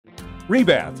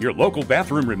ReBath, your local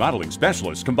bathroom remodeling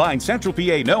specialist, combines Central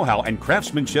PA know-how and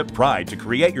craftsmanship pride to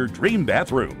create your dream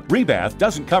bathroom. ReBath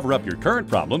doesn't cover up your current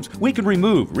problems. We can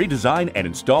remove, redesign, and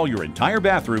install your entire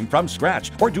bathroom from scratch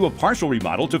or do a partial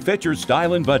remodel to fit your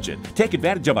style and budget. Take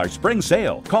advantage of our spring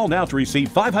sale. Call now to receive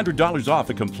 $500 off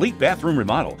a complete bathroom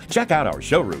remodel. Check out our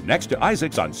showroom next to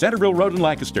Isaac's on Centerville Road in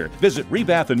Lancaster. Visit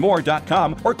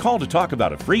rebathandmore.com or call to talk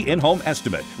about a free in-home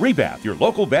estimate. ReBath, your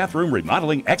local bathroom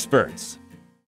remodeling experts.